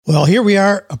Well, here we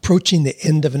are approaching the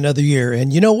end of another year.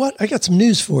 And you know what? I got some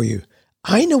news for you.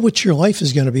 I know what your life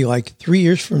is going to be like 3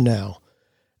 years from now.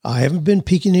 I haven't been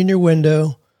peeking in your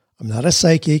window. I'm not a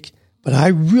psychic, but I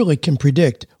really can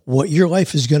predict what your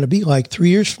life is going to be like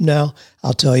 3 years from now.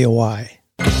 I'll tell you why.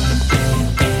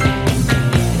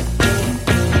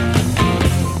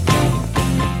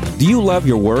 Do you love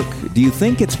your work? Do you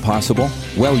think it's possible?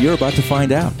 Well, you're about to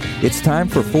find out. It's time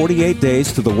for 48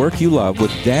 Days to the Work You Love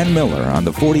with Dan Miller on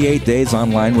the 48 Days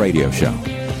Online Radio Show.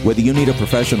 Whether you need a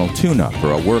professional tune-up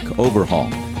or a work overhaul,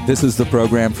 this is the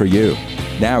program for you.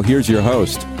 Now, here's your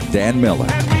host, Dan Miller.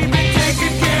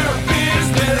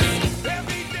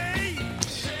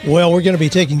 Well, we're going to be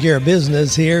taking care of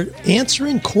business here,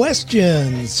 answering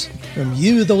questions from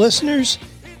you, the listeners.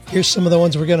 Here's some of the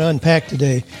ones we're going to unpack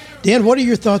today. Dan, what are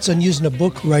your thoughts on using a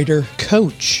book writer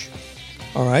coach?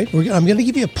 All right, I'm going to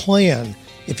give you a plan.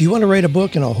 If you want to write a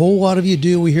book, and a whole lot of you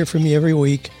do, we hear from you every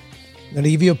week, I'm going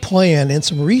to give you a plan and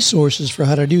some resources for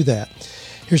how to do that.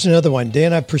 Here's another one.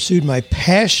 Dan, I've pursued my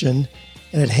passion,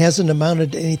 and it hasn't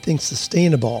amounted to anything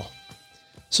sustainable.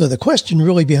 So the question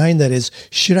really behind that is,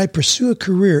 should I pursue a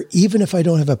career even if I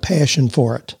don't have a passion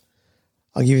for it?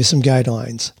 I'll give you some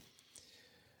guidelines.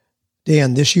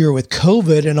 Dan, this year with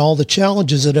COVID and all the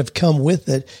challenges that have come with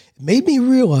it, it made me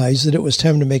realize that it was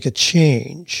time to make a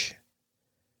change.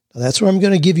 Now, that's where I'm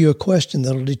going to give you a question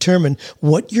that will determine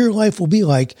what your life will be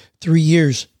like 3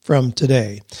 years from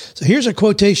today. So here's a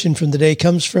quotation from the day. It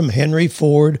comes from Henry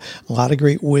Ford. A lot of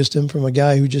great wisdom from a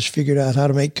guy who just figured out how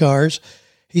to make cars.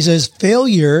 He says,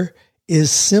 failure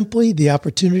is simply the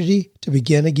opportunity to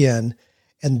begin again,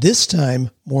 and this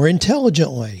time more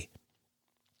intelligently.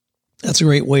 That's a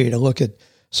great way to look at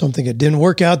something that didn't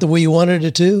work out the way you wanted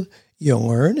it to. You'll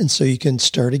learn, and so you can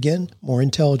start again more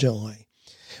intelligently.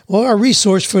 Well, our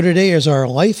resource for today is our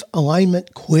Life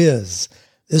Alignment Quiz.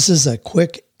 This is a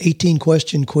quick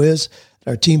 18-question quiz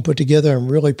that our team put together.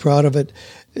 I'm really proud of it.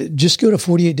 Just go to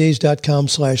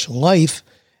 48days.com/life,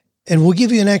 and we'll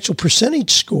give you an actual percentage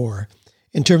score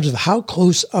in terms of how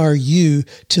close are you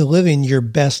to living your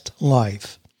best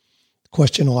life.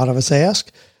 Question a lot of us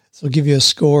ask. So we'll give you a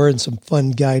score and some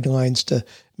fun guidelines to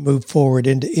move forward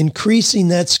into increasing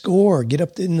that score. Get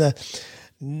up in the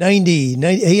 90.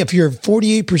 Hey, if you're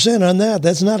 48% on that,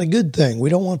 that's not a good thing. We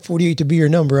don't want 48 to be your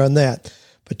number on that.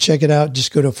 But check it out.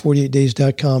 Just go to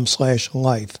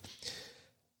 48days.com/life.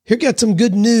 Here, got some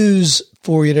good news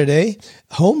for you today.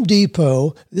 Home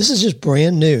Depot, this is just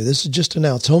brand new. This is just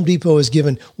announced. Home Depot has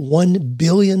given $1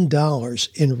 billion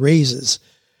in raises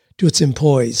to its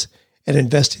employees and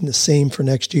investing the same for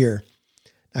next year.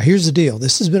 Now, here's the deal.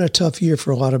 This has been a tough year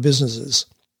for a lot of businesses.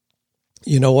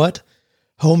 You know what?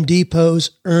 Home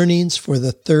Depot's earnings for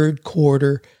the third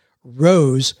quarter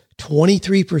rose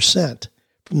 23%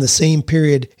 from the same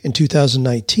period in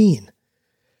 2019.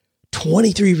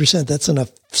 23%, that's an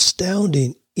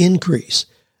astounding increase.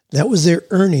 That was their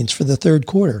earnings for the third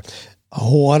quarter. A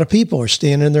whole lot of people are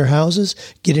staying in their houses,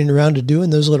 getting around to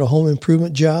doing those little home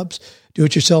improvement jobs,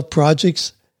 do-it-yourself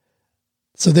projects.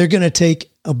 So they're going to take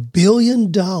 $1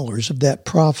 billion of that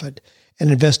profit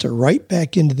and invest it right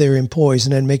back into their employees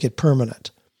and then make it permanent.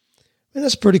 And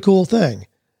that's a pretty cool thing.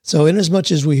 So in as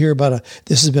much as we hear about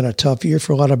this has been a tough year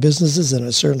for a lot of businesses, and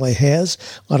it certainly has.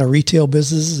 A lot of retail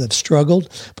businesses have struggled,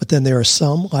 but then there are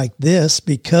some like this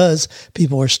because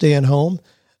people are staying home,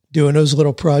 doing those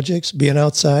little projects, being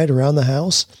outside around the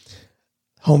house.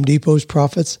 Home Depot's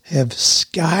profits have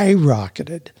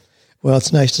skyrocketed. Well,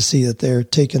 it's nice to see that they're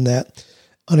taking that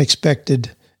unexpected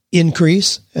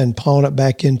increase and plowing it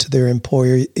back into their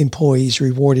employees,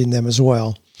 rewarding them as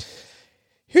well.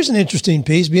 Here's an interesting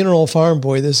piece. Being an old farm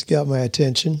boy, this got my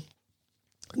attention.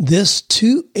 This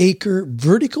 2-acre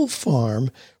vertical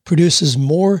farm produces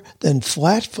more than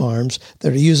flat farms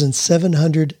that are using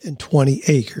 720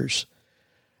 acres.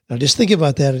 Now, just think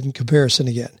about that in comparison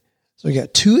again. So we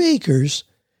got 2 acres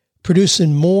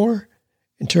producing more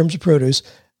in terms of produce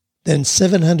than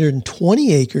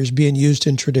 720 acres being used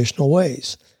in traditional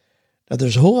ways. Now,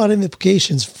 there's a whole lot of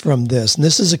implications from this. And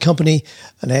this is a company,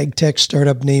 an ag tech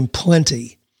startup named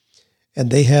Plenty. And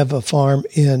they have a farm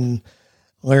in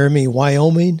Laramie,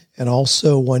 Wyoming, and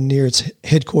also one near its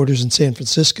headquarters in San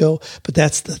Francisco. But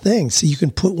that's the thing. So you can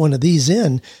put one of these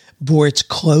in where it's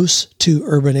close to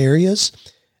urban areas,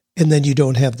 and then you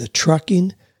don't have the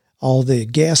trucking, all the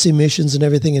gas emissions and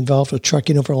everything involved with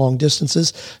trucking over long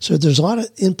distances. So there's a lot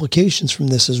of implications from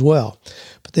this as well.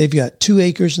 But they've got 2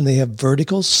 acres and they have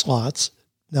vertical slots.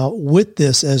 Now, with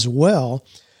this as well,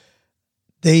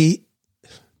 they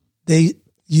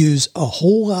use a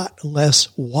whole lot less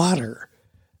water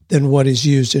than what is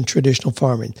used in traditional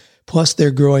farming. Plus,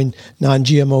 they're growing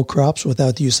non-GMO crops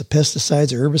without the use of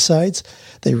pesticides or herbicides.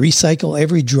 They recycle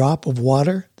every drop of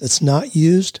water that's not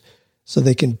used so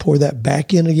they can pour that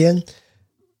back in again.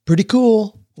 Pretty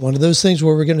cool. One of those things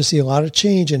where we're going to see a lot of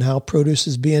change in how produce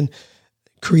is being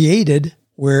created,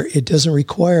 where it doesn't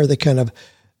require the kind of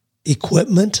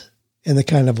equipment and the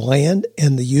kind of land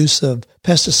and the use of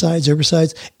pesticides,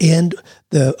 herbicides, and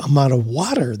the amount of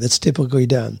water that's typically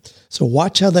done. So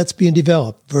watch how that's being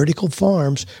developed. Vertical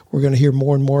farms, we're going to hear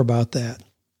more and more about that.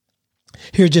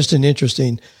 Here's just an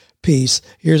interesting piece.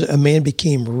 Here's a man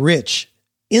became rich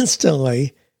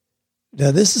instantly.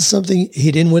 Now, this is something,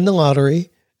 he didn't win the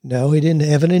lottery. No, he didn't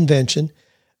have an invention.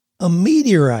 A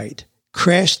meteorite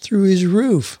crashed through his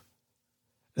roof.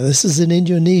 Now, this is in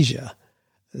Indonesia.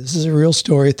 This is a real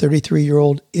story. A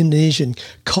 33-year-old Indonesian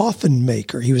coffin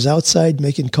maker. He was outside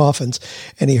making coffins,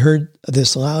 and he heard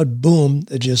this loud boom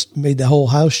that just made the whole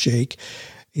house shake.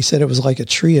 He said it was like a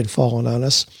tree had fallen on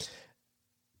us.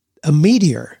 A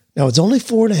meteor. Now, it's only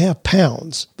 4.5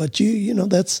 pounds, but you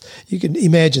can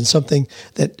imagine something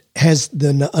that has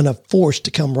enough force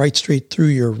to come right straight through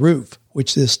your roof,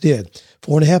 which this did.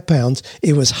 4.5 pounds.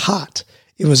 It was hot.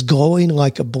 It was glowing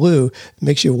like a blue. It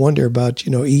makes you wonder about,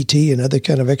 E.T. and other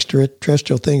kind of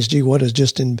extraterrestrial things. Gee, what has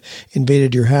just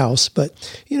invaded your house? But,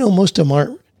 most of them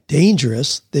aren't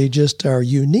dangerous. They just are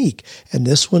unique. And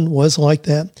this one was like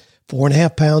that.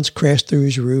 4.5 pounds crashed through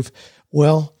his roof.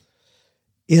 Well,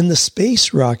 in the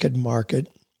space rocket market,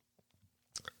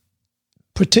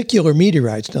 particular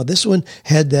meteorites. Now, this one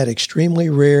had that extremely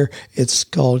rare, it's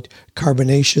called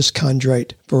carbonaceous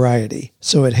chondrite variety.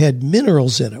 So it had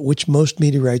minerals in it, which most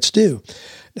meteorites do.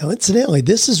 Now, incidentally,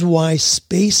 this is why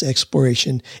space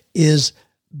exploration is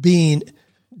being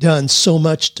done so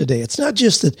much today. It's not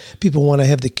just that people want to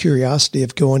have the curiosity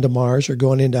of going to Mars or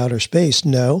going into outer space.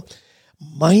 No,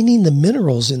 mining the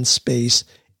minerals in space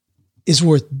is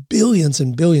worth billions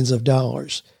and billions of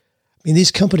dollars. I mean,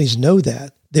 these companies know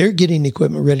that. They're getting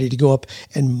equipment ready to go up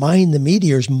and mine the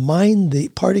meteors, mine the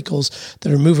particles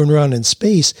that are moving around in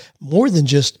space, more than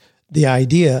just the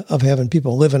idea of having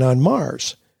people living on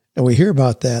Mars. And we hear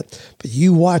about that, but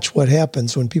you watch what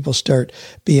happens when people start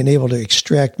being able to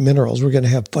extract minerals. We're going to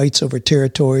have fights over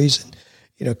territories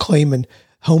and, claiming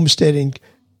homesteading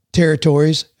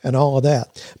territories and all of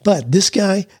that. But this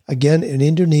guy, again, in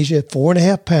Indonesia,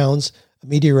 4.5 pounds, a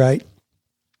meteorite.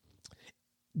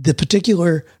 The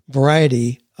particular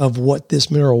variety of what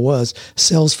this mineral was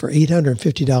sells for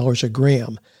 $850 a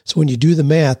gram. So when you do the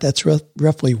math, that's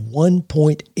roughly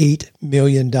 $1.8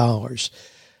 million.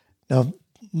 Now,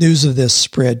 news of this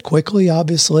spread quickly,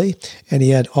 obviously, and he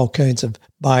had all kinds of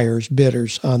buyers,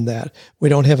 bidders on that. We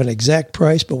don't have an exact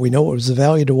price, but we know it was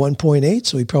valued to 1.8,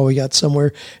 so he probably got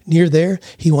somewhere near there.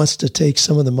 He wants to take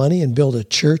some of the money and build a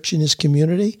church in his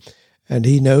community. And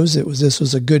he knows this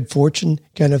was a good fortune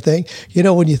kind of thing.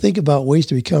 When you think about ways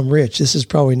to become rich, this is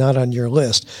probably not on your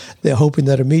list. They're hoping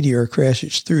that a meteor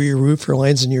crashes through your roof or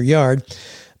lands in your yard.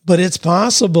 But it's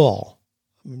possible.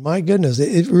 My goodness,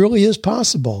 it really is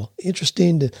possible.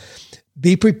 Interesting to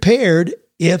be prepared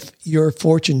if your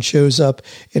fortune shows up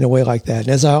in a way like that. And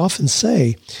as I often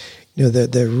say,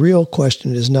 the real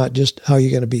question is not just how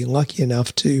you're going to be lucky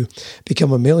enough to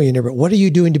become a millionaire, but what are you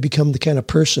doing to become the kind of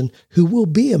person who will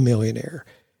be a millionaire?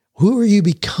 Who are you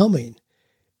becoming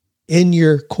in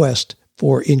your quest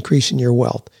for increasing your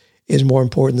wealth is more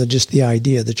important than just the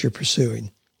idea that you're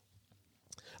pursuing.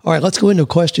 All right, let's go into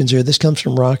questions here. This comes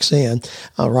from Roxanne.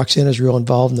 Roxanne is real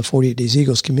involved in the 48 Days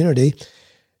Eagles community.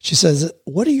 She says,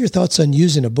 what are your thoughts on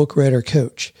using a book writer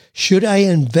coach? Should I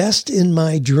invest in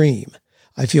my dream?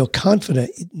 I feel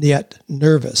confident yet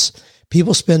nervous.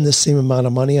 People spend the same amount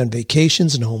of money on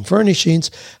vacations and home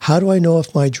furnishings. How do I know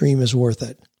if my dream is worth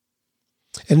it?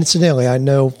 And incidentally, I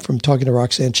know from talking to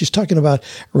Roxanne, she's talking about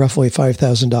roughly a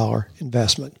 $5,000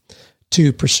 investment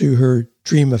to pursue her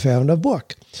dream of having a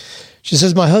book. She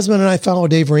says, my husband and I follow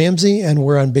Dave Ramsey, and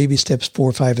we're on baby steps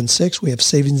 4, 5, and 6. We have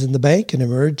savings in the bank, an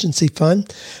emergency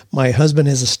fund. My husband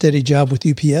has a steady job with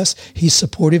UPS. He's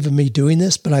supportive of me doing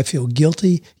this, but I feel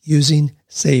guilty using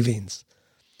savings.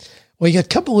 Well, you got a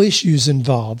couple issues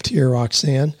involved here,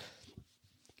 Roxanne.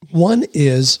 One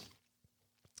is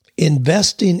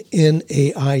investing in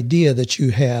an idea that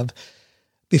you have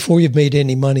before you've made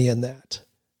any money in that.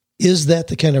 Is that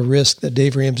the kind of risk that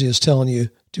Dave Ramsey is telling you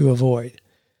to avoid?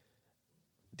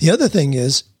 The other thing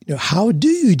is, how do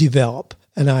you develop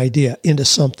an idea into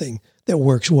something that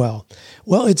works well?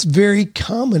 Well, it's very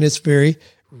common. It's very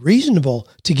reasonable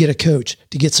to get a coach,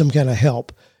 to get some kind of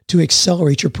help, to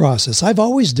accelerate your process. I've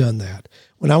always done that.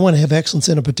 When I want to have excellence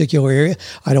in a particular area,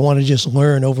 I don't want to just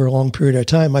learn over a long period of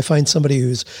time. I find somebody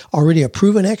who's already a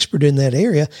proven expert in that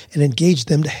area and engage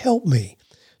them to help me.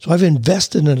 So I've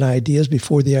invested in ideas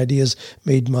before the ideas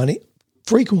made money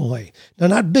frequently. Now,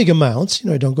 not big amounts.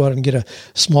 I don't go out and get a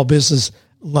small business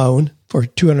loan for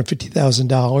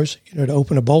 $250,000, to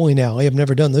open a bowling alley. I've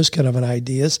never done those kind of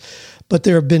ideas. But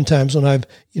there have been times when I've,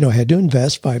 had to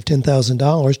invest $5,000,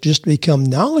 $10,000 just to become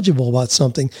knowledgeable about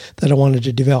something that I wanted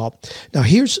to develop. Now,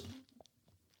 here's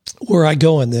where I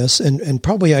go on this, and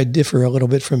probably I differ a little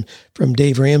bit from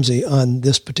Dave Ramsey on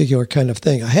this particular kind of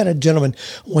thing. I had a gentleman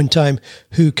one time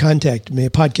who contacted me, a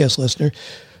podcast listener,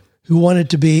 who wanted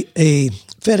to be a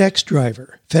FedEx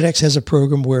driver. FedEx has a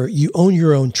program where you own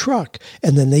your own truck,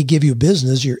 and then they give you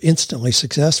business. You're instantly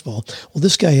successful. Well,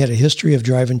 this guy had a history of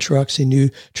driving trucks. He knew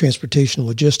transportation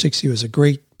logistics. He was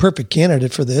a perfect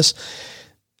candidate for this,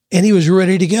 and he was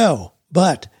ready to go.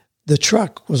 But the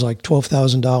truck was like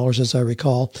 $12,000, as I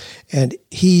recall, and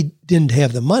he didn't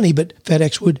have the money, but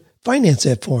FedEx would finance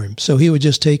that for him. So he would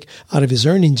just take out of his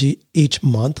earnings each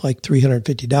month, like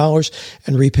 $350,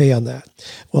 and repay on that.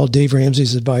 Well, Dave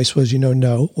Ramsey's advice was,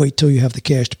 no, wait till you have the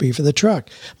cash to pay for the truck.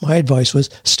 My advice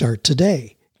was start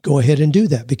today. Go ahead and do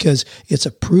that because you have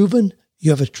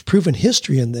a proven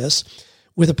history in this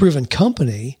with a proven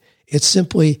company. It's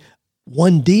simply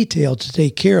one detail to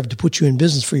take care of to put you in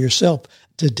business for yourself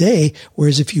today,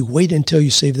 whereas if you wait until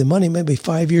you save the money, maybe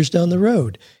 5 years down the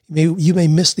road, you may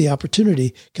miss the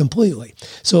opportunity completely.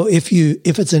 So if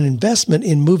it's an investment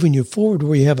in moving you forward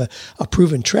where you have a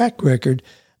proven track record,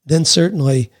 then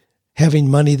certainly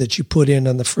having money that you put in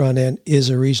on the front end is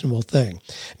a reasonable thing.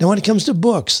 Now, when it comes to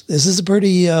books, this is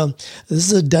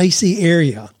a dicey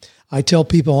area. I tell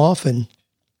people often,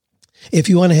 if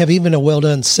you want to have even a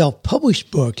well-done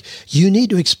self-published book, you need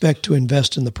to expect to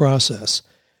invest in the process.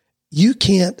 You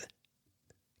can't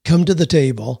come to the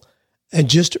table and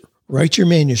just write your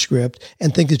manuscript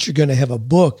and think that you're going to have a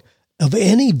book of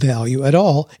any value at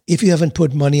all if you haven't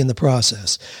put money in the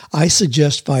process. I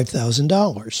suggest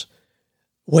 $5,000.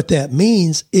 What that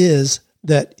means is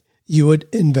that you would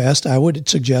invest, I would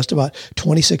suggest about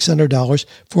 $2,600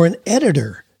 for an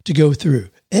editor to go through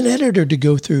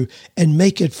and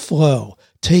make it flow,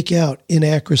 take out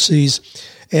inaccuracies,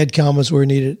 add commas where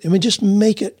needed. Just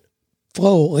make it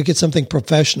flow like it's something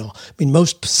professional.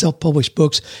 Most self-published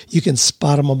books, you can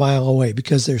spot them a mile away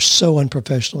because they're so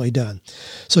unprofessionally done.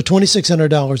 So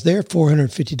 $2,600 there,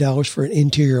 $450 for an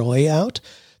interior layout,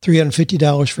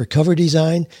 $350 for cover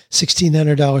design,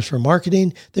 $1,600 for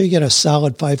marketing. There you get a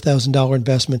solid $5,000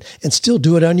 investment and still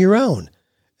do it on your own.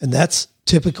 And that's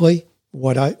typically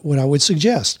what I would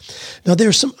suggest. Now, there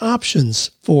are some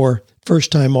options for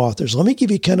first-time authors. Let me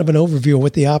give you kind of an overview of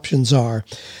what the options are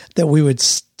that we would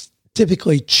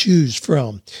typically choose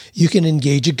from. You can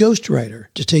engage a ghostwriter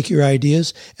to take your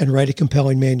ideas and write a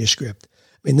compelling manuscript.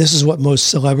 This is what most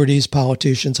celebrities,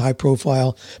 politicians,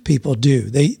 high-profile people do.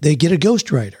 They get a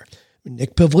ghostwriter.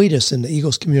 Nick Pavlidis in the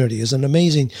Eagles community is an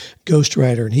amazing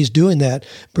ghostwriter, and he's doing that,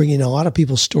 bringing a lot of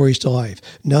people's stories to life.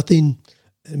 Nothing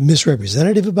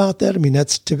misrepresentative about that.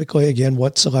 That's typically, again,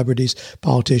 what celebrities,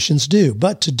 politicians do.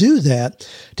 But to do that,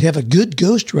 to have a good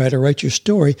ghostwriter write your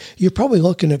story, you're probably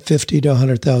looking at $50,000 to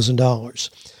 $100,000.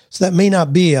 So that may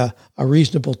not be a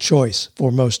reasonable choice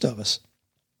for most of us.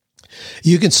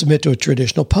 You can submit to a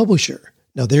traditional publisher.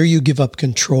 Now, there you give up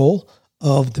control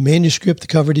of the manuscript, the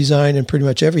cover design, and pretty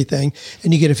much everything,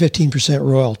 and you get a 15%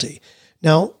 royalty.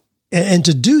 Now, and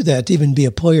to do that, to even be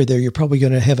a player there, you're probably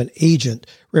going to have an agent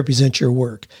represent your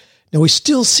work. Now, we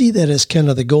still see that as kind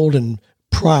of the golden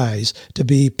prize to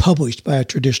be published by a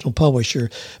traditional publisher.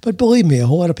 But believe me, a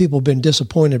whole lot of people have been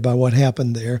disappointed by what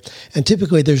happened there. And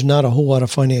typically, there's not a whole lot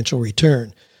of financial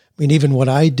return. Even what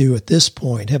I do at this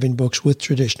point, having books with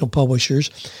traditional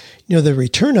publishers, the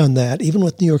return on that, even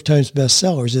with New York Times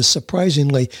bestsellers, is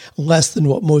surprisingly less than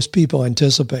what most people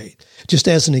anticipate. Just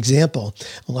as an example,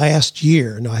 last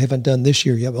year, I haven't done this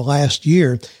year yet, but last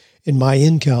year in my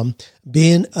income,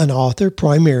 being an author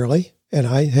primarily, and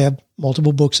I have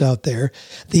multiple books out there,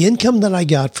 the income that I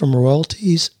got from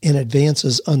royalties and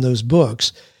advances on those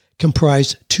books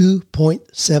comprised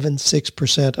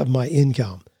 2.76% of my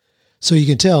income. So you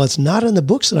can tell it's not in the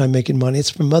books that I'm making money.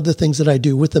 It's from other things that I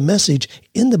do with the message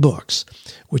in the books,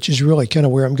 which is really kind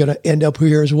of where I'm going to end up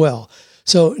here as well.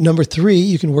 So number 3,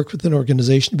 you can work with an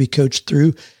organization to be coached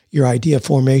through your idea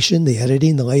formation, the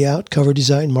editing, the layout, cover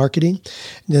design, marketing.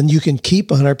 And then you can keep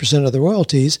 100% of the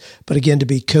royalties. But again, to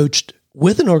be coached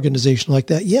with an organization like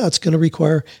that, it's going to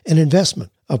require an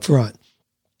investment up front.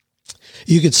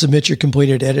 You could submit your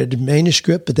completed edited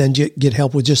manuscript, but then get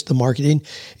help with just the marketing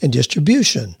and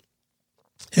distribution.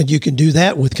 And you can do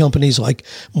that with companies like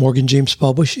Morgan James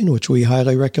Publishing, which we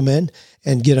highly recommend,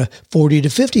 and get a 40 to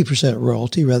 50%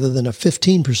 royalty rather than a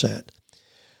 15%.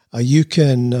 You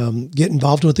can get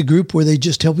involved with a group where they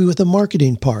just help you with the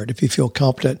marketing part if you feel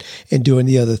competent in doing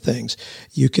the other things.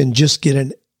 You can just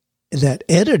get that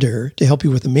editor to help you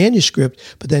with the manuscript,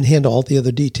 but then handle all the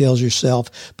other details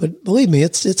yourself. But believe me,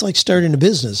 it's like starting a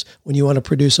business when you want to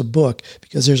produce a book,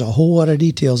 because there's a whole lot of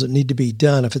details that need to be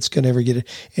done if it's going to ever get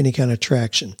any kind of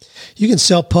traction. You can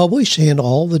self-publish, handle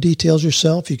all the details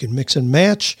yourself. You can mix and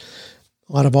match.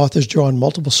 A lot of authors draw on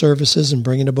multiple services and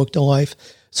bringing a book to life.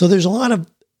 So there's a lot of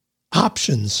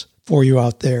options for you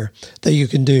out there that you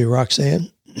can do, Roxanne.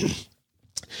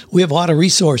 We have a lot of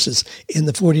resources in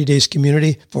the 40 Days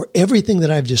community for everything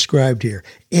that I've described here.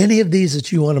 Any of these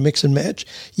that you want to mix and match,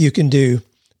 you can do.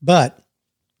 But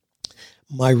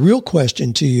my real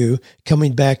question to you,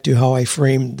 coming back to how I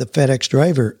framed the FedEx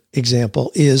driver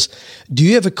example, is do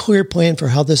you have a clear plan for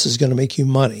how this is going to make you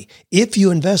money? If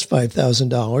you invest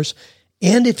 $5,000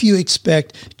 and if you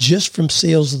expect just from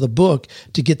sales of the book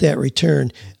to get that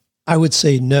return, I would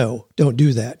say no, don't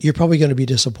do that. You're probably going to be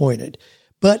disappointed.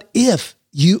 But if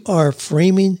you are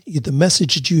framing the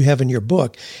message that you have in your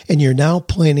book, and you're now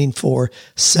planning for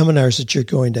seminars that you're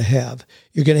going to have.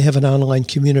 You're going to have an online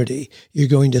community. You're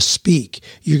going to speak.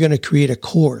 You're going to create a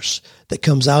course that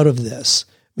comes out of this.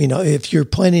 You know, if you're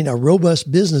planning a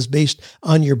robust business based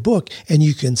on your book and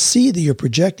you can see that you're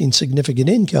projecting significant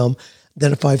income,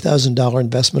 then a $5,000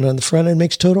 investment on the front end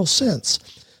makes total sense.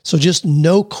 So just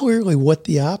know clearly what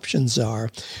the options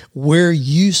are, where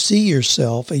you see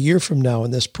yourself a year from now in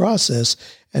this process,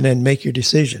 and then make your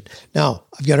decision. Now,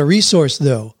 I've got a resource,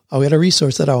 though. I've got a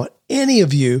resource that I want any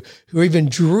of you who are even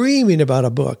dreaming about a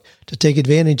book to take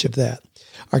advantage of that.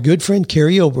 Our good friend,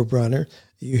 Kerry Oberbrunner,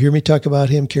 you hear me talk about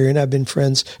him. Kerry and I have been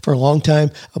friends for a long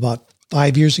time. About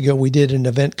 5 years ago, we did an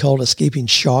event called Escaping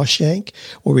Shawshank,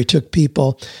 where we took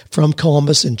people from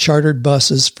Columbus in chartered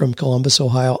buses from Columbus,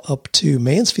 Ohio, up to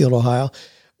Mansfield, Ohio,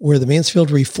 where the Mansfield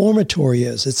Reformatory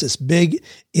is. It's this big,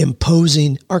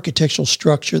 imposing architectural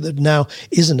structure that now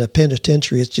isn't a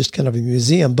penitentiary. It's just kind of a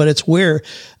museum, but it's where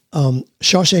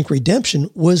Shawshank Redemption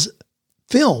was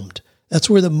filmed. That's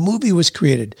where the movie was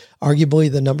created, arguably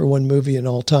the #1 movie in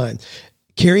all time.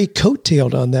 Kerry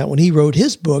coattailed on that when he wrote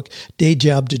his book, Day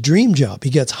Job to Dream Job. He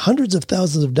gets hundreds of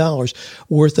thousands of dollars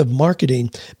worth of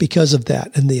marketing because of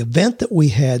that. And the event that we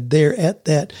had there at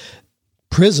that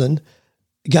prison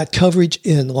got coverage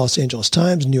in the Los Angeles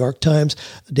Times, New York Times,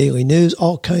 Daily News,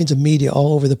 all kinds of media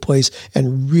all over the place,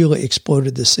 and really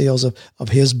exploded the sales of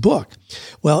his book.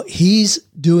 Well, he's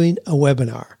doing a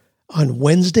webinar on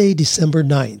Wednesday, December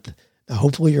 9th. Now,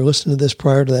 hopefully you're listening to this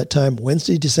prior to that time.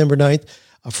 Wednesday, December 9th.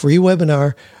 A free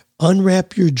webinar,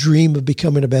 Unwrap Your Dream of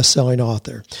Becoming a Best-Selling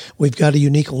Author. We've got a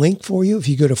unique link for you. If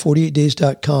you go to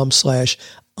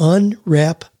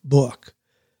 48days.com/unwrapbook,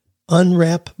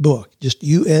 unwrapbook, just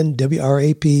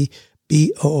UNWRAPBOOK,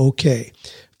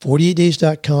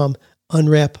 48days.com,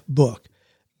 unwrapbook.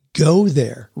 Go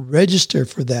there, register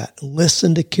for that.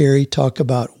 Listen to Kerry talk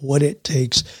about what it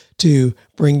takes to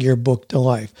bring your book to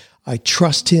life. I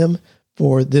trust him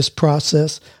for this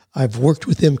process. I've worked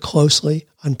with him closely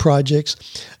on projects.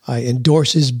 I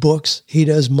endorse his books. He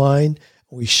does mine.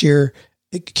 We share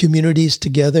communities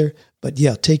together. But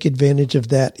yeah, take advantage of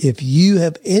that if you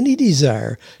have any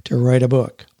desire to write a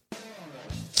book.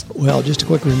 Well, just a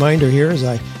quick reminder here as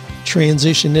I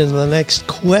transition into the next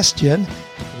question.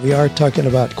 We are talking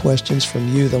about questions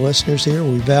from you, the listeners here.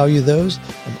 We value those.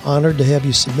 I'm honored to have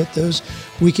you submit those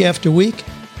week after week.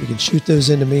 You can shoot those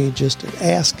into me just at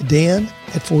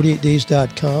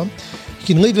askdan@48days.com. You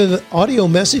can leave an audio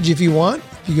message if you want,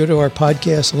 if you go to our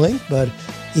podcast link, but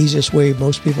easiest way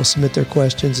most people submit their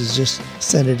questions is just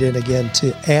send it in again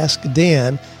to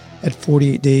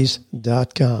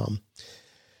askdan@48days.com.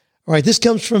 All right, this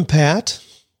comes from Pat.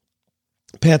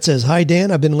 Pat says, "Hi,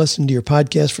 Dan. I've been listening to your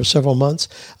podcast for several months.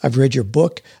 I've read your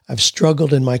book. I've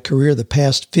struggled in my career the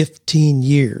past 15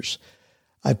 years.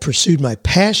 I've pursued my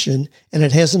passion, and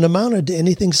it hasn't amounted to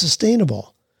anything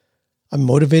sustainable. I'm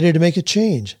motivated to make a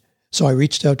change. So I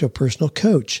reached out to a personal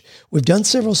coach. We've done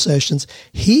several sessions.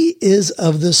 He is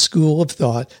of the school of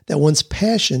thought that one's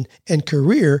passion and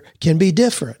career can be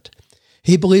different.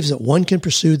 He believes that one can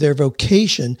pursue their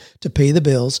vocation to pay the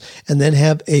bills and then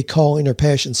have a calling or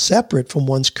passion separate from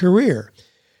one's career.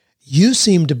 You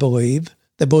seem to believe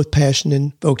that both passion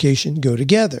and vocation go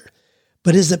together.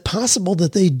 But is it possible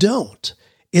that they don't?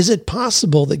 Is it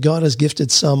possible that God has gifted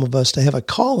some of us to have a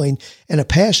calling and a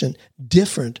passion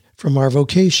different from our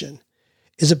vocation?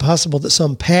 Is it possible that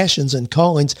some passions and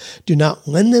callings do not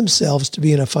lend themselves to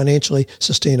being a financially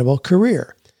sustainable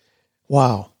career?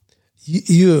 Wow.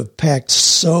 You have packed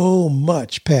so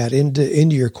much, Pat,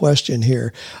 into your question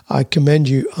here. I commend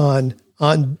you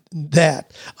on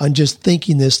that, on just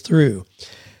thinking this through.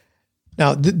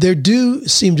 Now, there do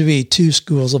seem to be two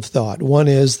schools of thought. One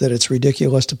is that it's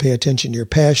ridiculous to pay attention to your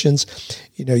passions.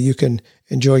 You know, you can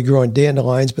enjoy growing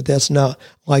dandelions, but that's not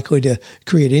likely to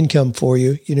create income for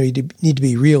you. You know, you need to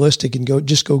be realistic and go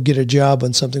get a job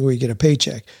on something where you get a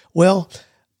paycheck. Well,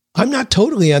 I'm not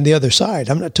totally on the other side.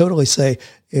 I'm not totally say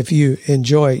if you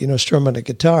enjoy, strumming a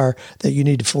guitar, that you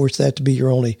need to force that to be your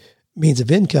only means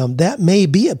of income. That may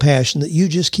be a passion that you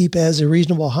just keep as a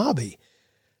reasonable hobby.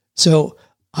 So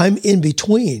I'm in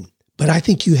between, but I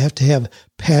think you have to have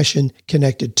passion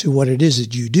connected to what it is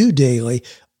that you do daily,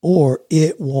 or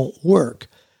it won't work.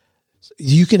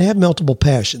 You can have multiple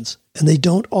passions, and they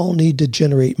don't all need to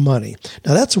generate money.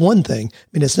 Now, that's one thing. I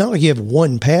mean, it's not like you have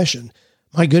one passion.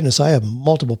 My goodness, I have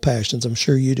multiple passions. I'm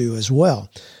sure you do as well.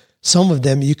 Some of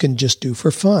them you can just do for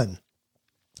fun.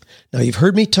 Now, you've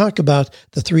heard me talk about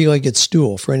the three-legged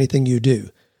stool for anything you do.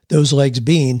 Those legs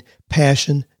being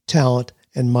passion, talent,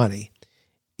 and money.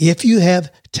 If you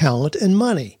have talent and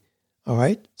money, all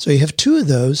right, so you have two of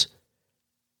those,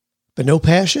 but no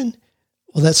passion,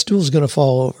 well, that stool is going to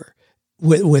fall over.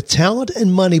 With talent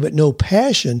and money, but no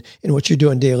passion in what you're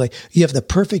doing daily, you have the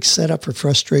perfect setup for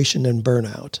frustration and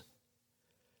burnout.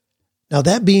 Now,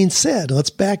 that being said, let's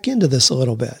back into this a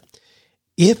little bit.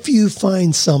 If you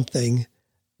find something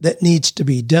that needs to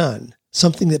be done,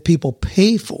 something that people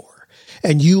pay for,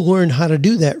 and you learn how to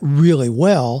do that really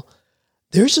well,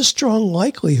 there's a strong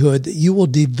likelihood that you will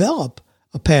develop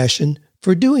a passion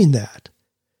for doing that.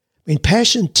 I mean,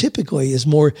 passion typically is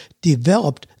more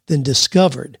developed than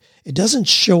discovered. It doesn't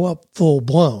show up full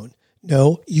blown.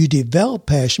 No, you develop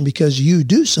passion because you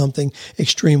do something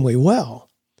extremely well.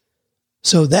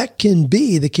 So that can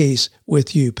be the case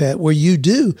with you, Pat, where you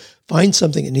do find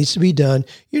something that needs to be done.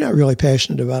 You're not really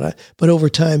passionate about it, but over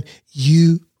time,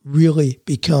 you really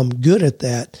become good at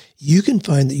that. You can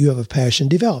find that you have a passion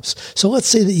develops. So let's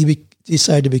say that you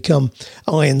decide to become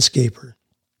a landscaper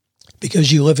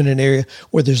because you live in an area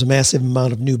where there's a massive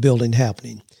amount of new building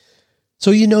happening.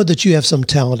 So you know that you have some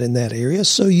talent in that area,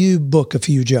 so you book a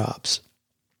few jobs.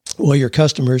 Well, your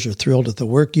customers are thrilled at the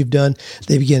work you've done.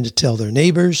 They begin to tell their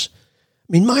neighbors.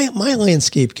 I mean, my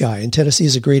landscape guy in Tennessee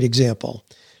is a great example.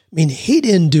 I mean, he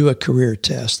didn't do a career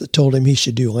test that told him he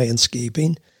should do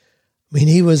landscaping. I mean,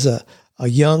 he was a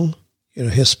young,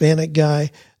 Hispanic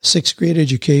guy, 6th grade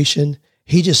education.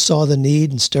 He just saw the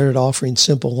need and started offering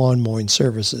simple lawn mowing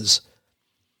services.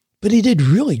 But he did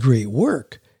really great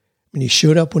work. I mean, he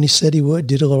showed up when he said he would,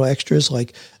 did a little extras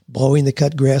like blowing the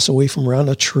cut grass away from around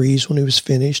the trees when he was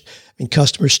finished. I mean,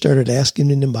 customers started asking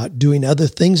him about doing other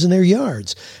things in their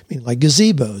yards. I mean, like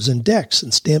gazebos and decks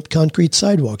and stamped concrete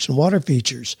sidewalks and water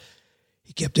features.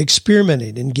 He kept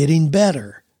experimenting and getting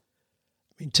better.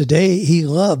 I mean, today he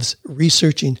loves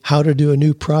researching how to do a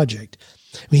new project.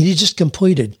 I mean, he just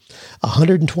completed a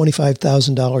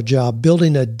 $125,000 job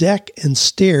building a deck and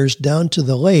stairs down to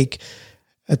the lake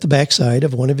at the backside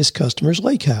of one of his customers'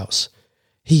 lake house.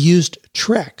 He used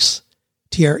Trex,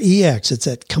 T-R-E-X. It's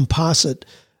that composite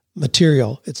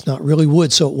material. It's not really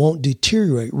wood, so it won't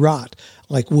deteriorate, rot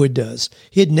like wood does.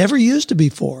 He had never used it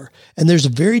before, and there's a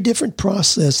very different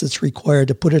process that's required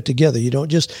to put it together. You don't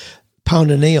just pound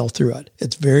a nail through it.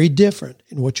 It's very different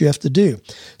in what you have to do.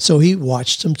 So he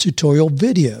watched some tutorial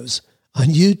videos on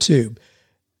YouTube.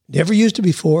 Never used it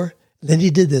before. Then he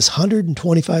did this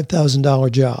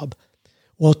 $125,000 job.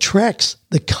 Well, Trex,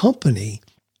 the company,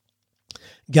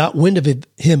 got wind of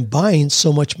him buying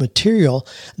so much material,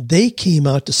 they came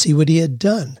out to see what he had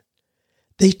done.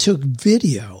 They took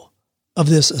video of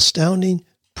this astounding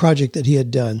project that he had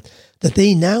done that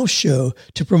they now show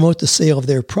to promote the sale of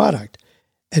their product.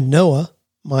 And Noah,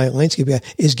 my landscape guy,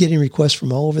 is getting requests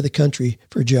from all over the country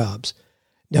for jobs.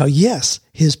 Now, yes,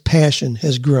 his passion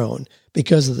has grown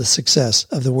because of the success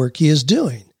of the work he is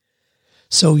doing.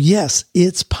 So yes,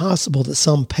 it's possible that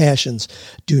some passions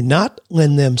do not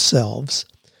lend themselves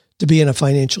to be in a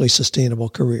financially sustainable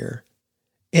career.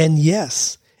 And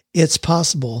yes, it's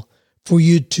possible for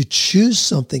you to choose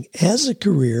something as a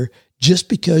career just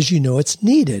because you know it's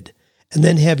needed, and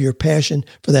then have your passion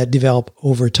for that develop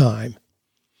over time.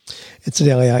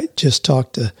 Incidentally, I just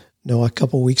talked to Noah a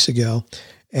couple weeks ago,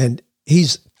 and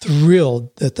he's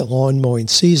thrilled that the lawn mowing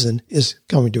season is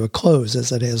coming to a close,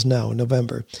 as it has now in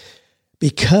November,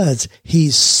 because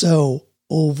he's so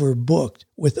overbooked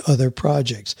with other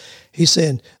projects. He's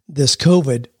saying this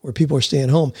COVID, where people are staying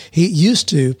home, he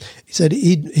said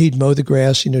he'd mow the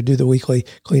grass, do the weekly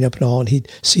cleanup and all, and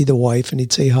he'd see the wife and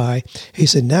he'd say hi. He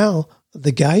said now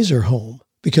the guys are home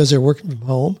because they're working from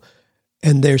home.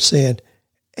 and they're saying,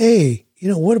 hey,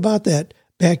 what about that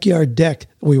backyard deck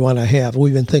we want to have,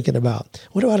 we've been thinking about?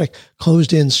 What about a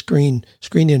closed-in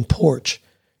screened-in porch,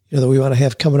 that we want to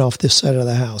have coming off this side of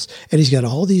the house? And he's got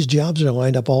all these jobs that are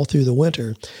lined up all through the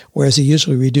winter, whereas he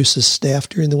usually reduces staff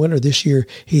during the winter. This year,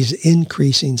 he's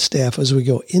increasing staff as we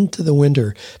go into the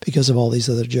winter because of all these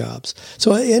other jobs.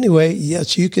 So anyway,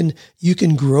 yes, you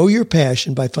can grow your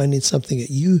passion by finding something that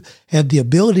you have the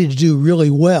ability to do really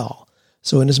well.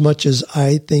 So in as much as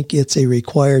I think it's a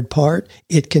required part,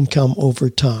 it can come over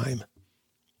time.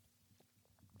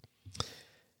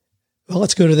 Well,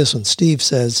 let's go to this one. Steve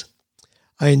says,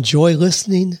 I enjoy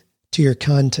listening to your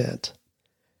content,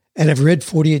 and I've read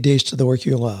 48 Days to the Work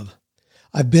You Love.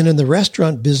 I've been in the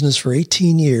restaurant business for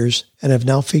 18 years, and I've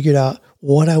now figured out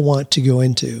what I want to go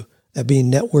into, that being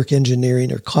network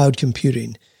engineering or cloud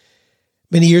computing.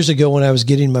 Many years ago when I was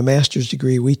getting my master's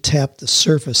degree, we tapped the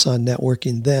surface on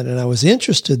networking then, and I was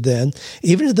interested then,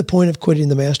 even to the point of quitting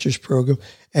the master's program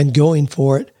and going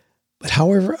for it. But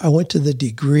however, I went to the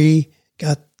degree,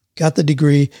 got the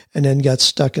degree, and then got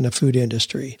stuck in the food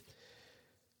industry.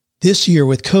 This year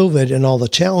with COVID and all the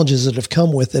challenges that have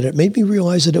come with it, it made me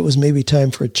realize that it was maybe time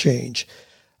for a change.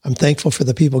 I'm thankful for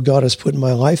the people God has put in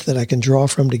my life that I can draw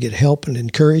from to get help and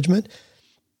encouragement.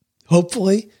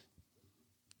 Hopefully,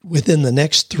 within the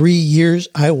next 3 years,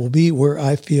 I will be where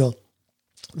I feel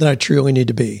that I truly need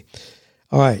to be.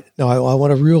 All right. Now, I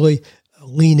want to really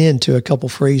lean into a couple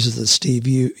phrases that, Steve,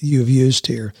 you've used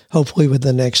here. Hopefully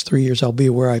within the next 3 years, I'll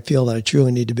be where I feel that I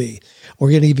truly need to be.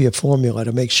 We're going to give you a formula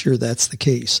to make sure that's the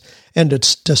case. And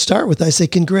to start with, I say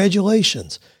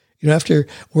congratulations. After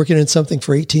working in something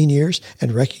for 18 years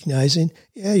and recognizing,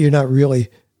 you're not really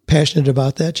passionate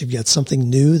about that. You've got something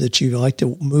new that you like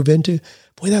to move into.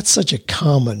 Boy, that's such a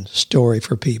common story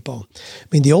for people. I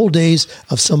mean, the old days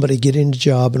of somebody getting a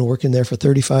job and working there for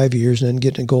 35 years and then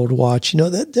getting a gold watch,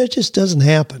 that just doesn't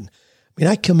happen. I mean,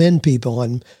 I commend people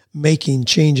on making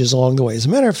changes along the way. As a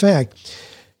matter of fact,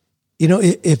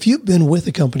 if you've been with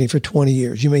a company for 20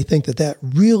 years, you may think that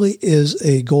really is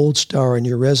a gold star in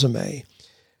your resume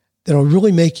that'll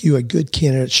really make you a good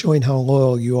candidate, showing how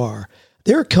loyal you are.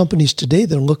 There are companies today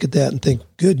that look at that and think,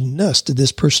 goodness, did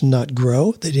this person not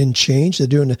grow? They didn't change. They're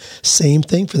doing the same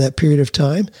thing for that period of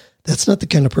time. That's not the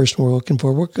kind of person we're looking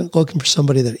for. We're looking for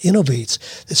somebody that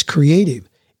innovates, that's creative.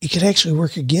 It could actually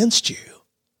work against you.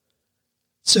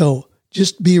 So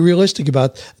just be realistic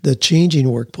about the changing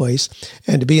workplace.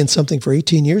 And to be in something for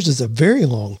 18 years is a very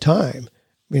long time.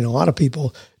 I mean, a lot of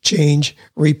people change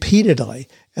repeatedly,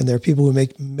 and there are people who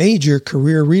make major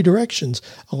career redirections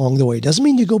along the way. It doesn't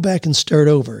mean you go back and start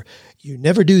over. You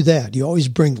never do that. You always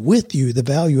bring with you the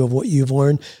value of what you've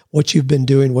learned, what you've been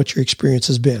doing, what your experience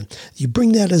has been. You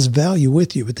bring that as value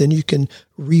with you, but then you can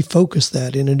refocus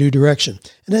that in a new direction.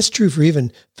 And that's true for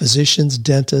even physicians,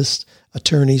 dentists,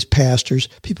 attorneys, pastors,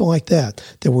 people like that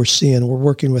we're seeing. We're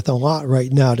working with a lot right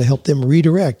now to help them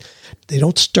redirect. They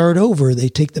don't start over. They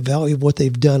take the value of what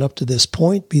they've done up to this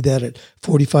point, be that at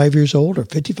 45 years old or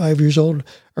 55 years old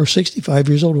or 65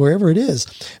 years old, wherever it is.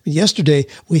 I mean, yesterday,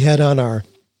 we had on our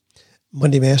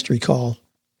Monday Mastery call,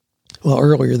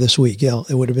 earlier this week,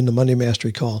 it would have been the Monday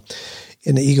Mastery call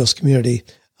in the Eagles community,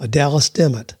 Dallas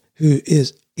Demmett, who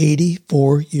is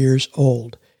 84 years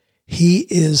old. He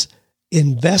is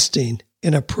investing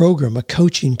in a program, a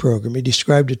coaching program. He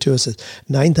described it to us as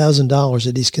 $9,000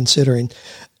 that he's considering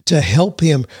to help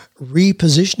him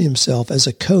reposition himself as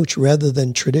a coach rather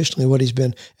than traditionally what he's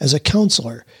been as a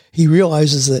counselor. He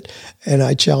realizes that, and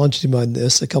I challenged him on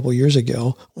this a couple of years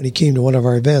ago when he came to one of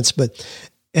our events, but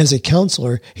as a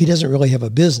counselor, he doesn't really have a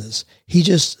business. He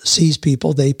just sees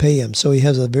people, they pay him. So he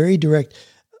has a very direct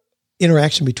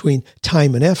interaction between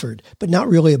time and effort, but not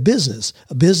really a business.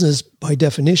 A business, by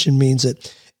definition, means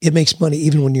that it makes money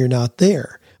even when you're not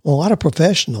there. Well, a lot of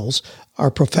professionals are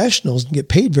professionals and get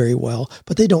paid very well,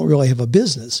 but they don't really have a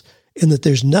business, in that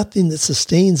there's nothing that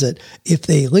sustains it if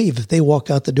they leave. If they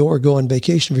walk out the door or go on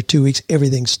vacation for 2 weeks,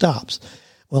 everything stops.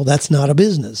 Well, that's not a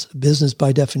business. A business,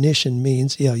 by definition,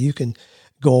 means, you can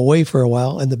go away for a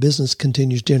while and the business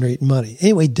continues generating money.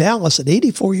 Anyway, Dallas, at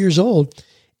 84 years old,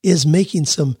 is making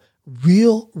some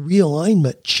real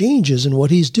realignment changes in what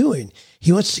he's doing.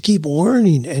 He wants to keep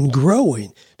learning and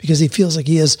growing because he feels like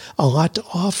he has a lot to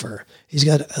offer. He's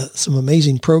got some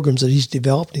amazing programs that he's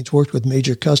developed. He's worked with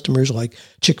major customers like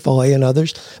Chick-fil-A and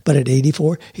others. But at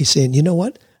 84, he's saying, you know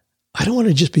what? I don't want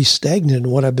to just be stagnant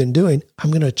in what I've been doing. I'm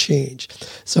going to change.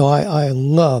 So I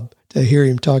love to hear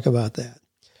him talk about that.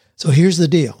 So here's the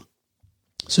deal.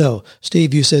 So,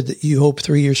 Steve, you said that you hope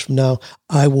 3 years from now,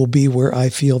 I will be where I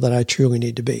feel that I truly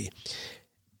need to be.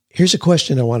 Here's a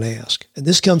question I want to ask. And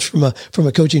this comes from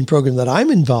a coaching program that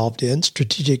I'm involved in,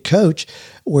 Strategic Coach,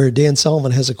 where Dan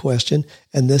Sullivan has a question.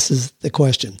 And this is the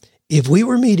question. If we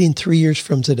were meeting 3 years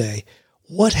from today,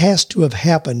 what has to have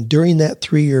happened during that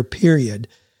 3-year period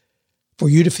for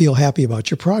you to feel happy about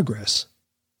your progress?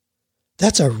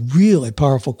 That's a really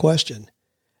powerful question.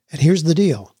 And here's the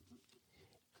deal.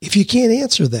 If you can't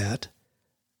answer that,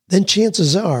 then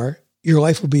chances are your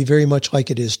life will be very much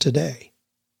like it is today.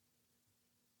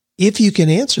 If you can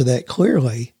answer that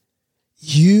clearly,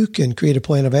 you can create a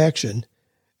plan of action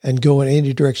and go in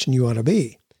any direction you want to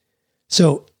be.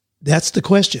 So that's the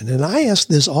question. And I ask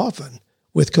this often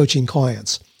with coaching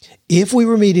clients. If we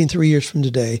were meeting 3 years from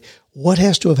today, what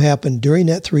has to have happened during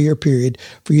that 3-year period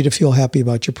for you to feel happy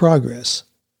about your progress?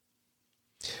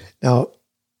 Now,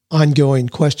 ongoing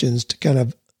questions to kind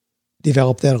of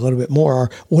develop that a little bit more are,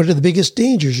 what are the biggest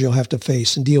dangers you'll have to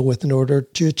face and deal with in order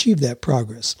to achieve that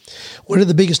progress? What are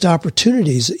the biggest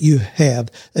opportunities that you have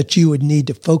that you would need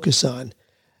to focus on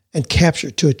and capture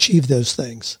to achieve those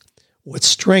things? What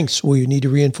strengths will you need to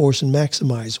reinforce and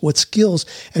maximize? What skills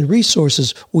and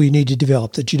resources will you need to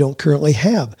develop that you don't currently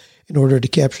have in order to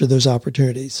capture those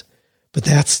opportunities? But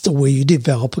that's the way you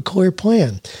develop a clear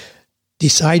plan.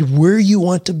 Decide where you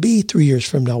want to be 3 years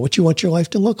from now, what you want your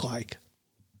life to look like.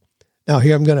 Now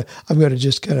here I'm going to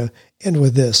just kind of end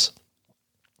with this.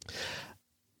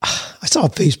 I saw a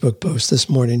Facebook post this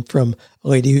morning from a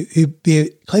lady who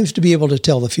claims to be able to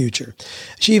tell the future.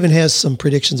 She even has some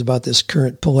predictions about this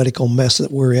current political mess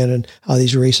that we're in and how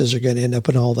these races are going to end up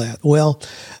and all that. Well,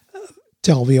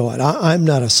 tell me what, I'm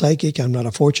not a psychic, I'm not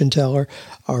a fortune teller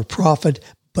or a prophet,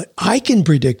 but I can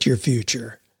predict your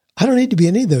future. I don't need to be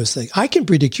any of those things. I can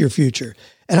predict your future,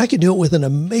 and I can do it with an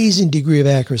amazing degree of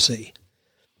accuracy.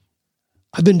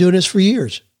 I've been doing this for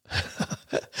years.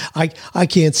 I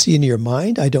can't see into your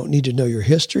mind. I don't need to know your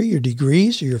history, your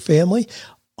degrees, or your family.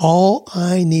 All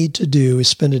I need to do is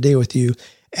spend a day with you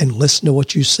and listen to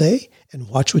what you say and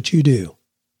watch what you do.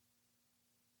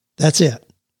 That's it.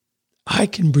 I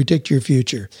can predict your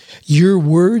future. Your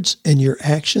words and your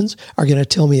actions are going to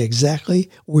tell me exactly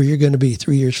where you're going to be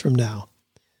 3 years from now.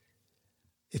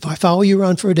 If I follow you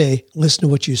around for a day, listen to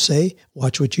what you say,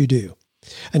 watch what you do.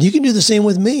 And you can do the same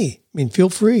with me. I mean, feel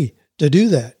free to do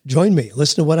that. Join me.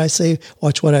 Listen to what I say,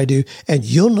 watch what I do, and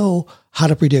you'll know how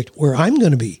to predict where I'm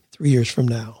going to be 3 years from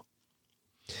now.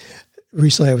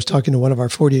 Recently, I was talking to one of our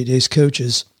 48 Days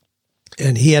coaches,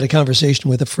 and he had a conversation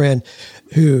with a friend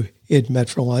who he had met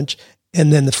for lunch,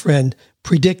 and then the friend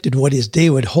predicted what his day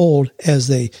would hold as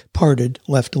they parted,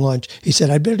 left lunch. He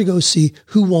said, I'd better go see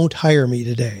who won't hire me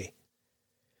today.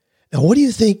 Now, what do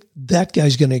you think that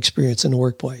guy's going to experience in the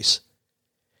workplace?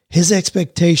 His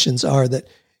expectations are that,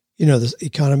 the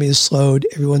economy is slowed.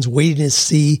 Everyone's waiting to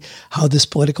see how this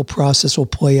political process will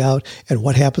play out and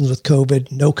what happens with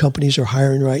COVID. No companies are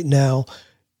hiring right now.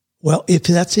 Well, if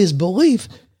that's his belief,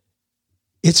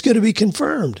 it's going to be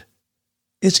confirmed.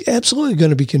 It's absolutely going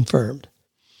to be confirmed.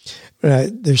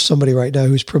 There's somebody right now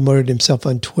who's promoted himself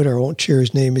on Twitter. I won't share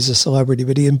his name. He's a celebrity,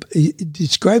 but he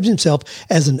describes himself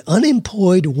as an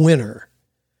unemployed winner.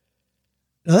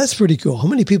 Now, that's pretty cool. How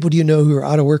many people do you know who are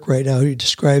out of work right now who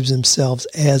describes themselves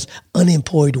as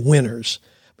unemployed winners?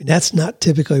 I mean, that's not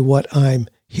typically what I'm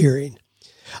hearing.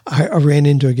 I ran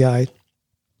into a guy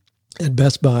at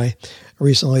Best Buy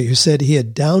recently who said he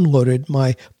had downloaded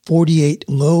my 48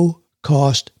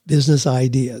 low-cost business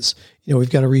ideas. We've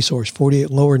got a resource,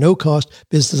 48 low or no-cost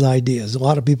business ideas. A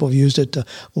lot of people have used it to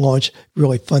launch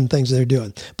really fun things they're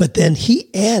doing. But then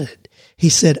he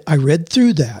said, I read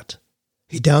through that.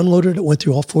 He downloaded it, went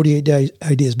through all 48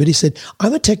 ideas, but he said,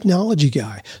 I'm a technology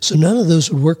guy, so none of those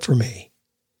would work for me.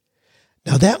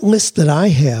 Now, that list that I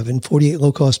have in 48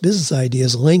 low-cost business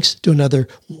ideas links to another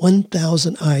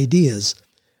 1,000 ideas.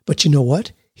 But you know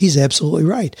what? He's absolutely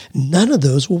right. None of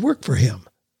those will work for him.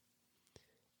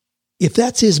 If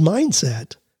that's his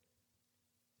mindset,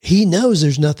 he knows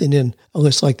there's nothing in a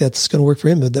list like that that's going to work for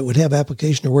him that would have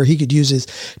application or where he could use his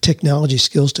technology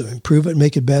skills to improve it,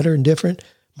 make it better and different.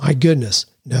 My goodness,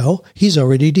 no, he's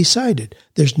already decided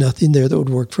there's nothing there that would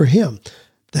work for him.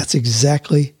 That's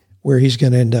exactly where he's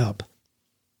going to end up.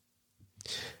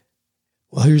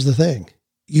 Well, here's the thing.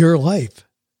 Your life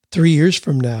 3 years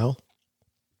from now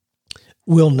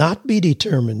will not be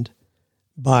determined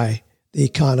by the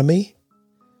economy,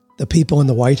 the people in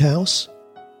the White House,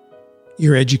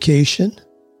 your education,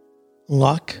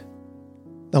 luck,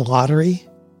 the lottery,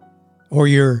 or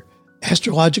your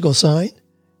astrological sign.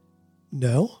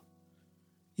 No.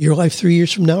 Your life 3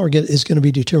 years from now is going to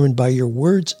be determined by your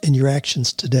words and your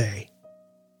actions today.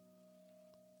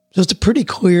 So it's a pretty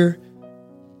clear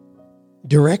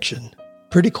direction,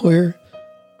 pretty clear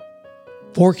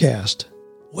Forecast.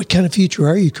 What kind of future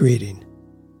are you creating?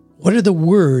 What are the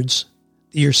words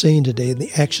that you're saying today and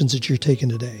the actions that you're taking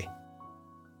today?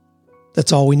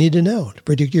 That's all we need to know to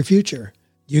predict your future.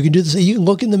 You can do this. You can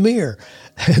look in the mirror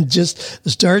and just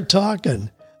start talking.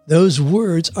 Those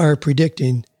words are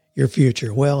predicting your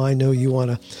future. Well, I know you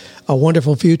want a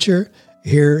wonderful future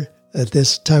here at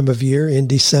this time of year in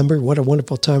December. What a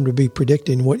wonderful time to be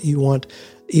predicting what you want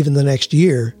even the next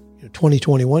year,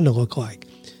 2021, to look like.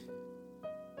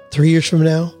 3 years from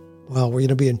now, well, we're going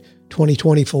to be in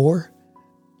 2024.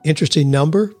 Interesting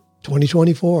number,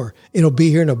 2024. It'll be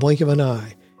here in a blink of an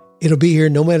eye. It'll be here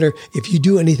no matter if you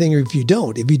do anything or if you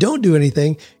don't. If you don't do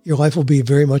anything, your life will be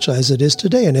very much as it is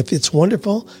today. And if it's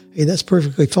wonderful, hey, that's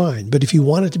perfectly fine. But if you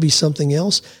want it to be something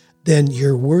else, then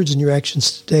your words and your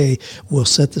actions today will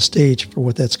set the stage for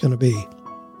what that's going to be.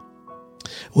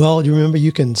 Well, you remember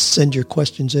you can send your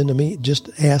questions in to me. Just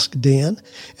ask Dan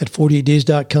at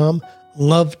 48days.com.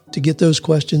 Love to get those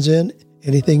questions in.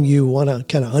 Anything you want to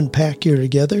kind of unpack here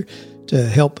together to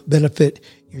help benefit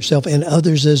yourself and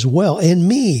others as well, and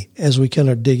me as we kind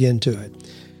of dig into it.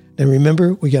 And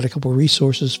remember, we got a couple of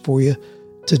resources for you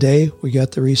today. We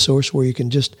got the resource where you can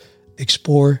just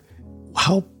explore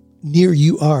how near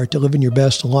you are to living your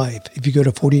best life. If you go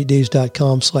to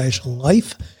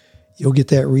 48days.com/life, you'll get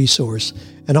that resource.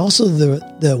 And also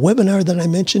the webinar that I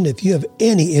mentioned, if you have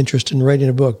any interest in writing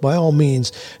a book, by all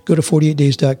means, go to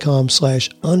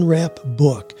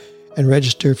 48days.com/unwrapbook and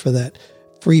register for that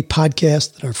free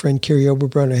podcast that our friend Carrie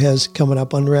Oberbrunner has coming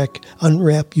up,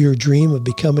 Unwrap Your Dream of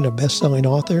Becoming a Best-Selling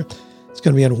Author. It's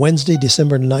going to be on Wednesday,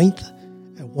 December 9th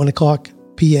at 1 o'clock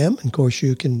p.m. And of course,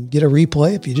 you can get a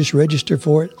replay if you just register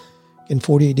for it in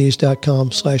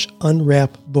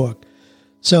 48days.com/unwrapbook.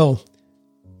 So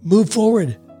move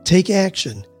forward, take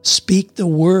action, speak the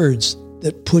words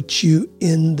that put you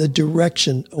in the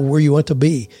direction of where you want to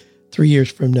be 3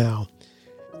 years from now.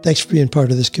 Thanks for being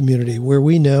part of this community where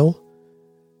we know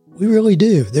we really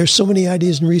do. There's so many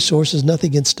ideas and resources.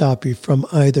 Nothing can stop you from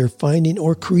either finding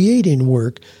or creating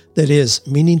work that is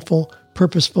meaningful,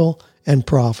 purposeful, and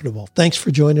profitable. Thanks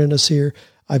for joining us here.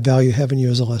 I value having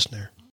you as a listener.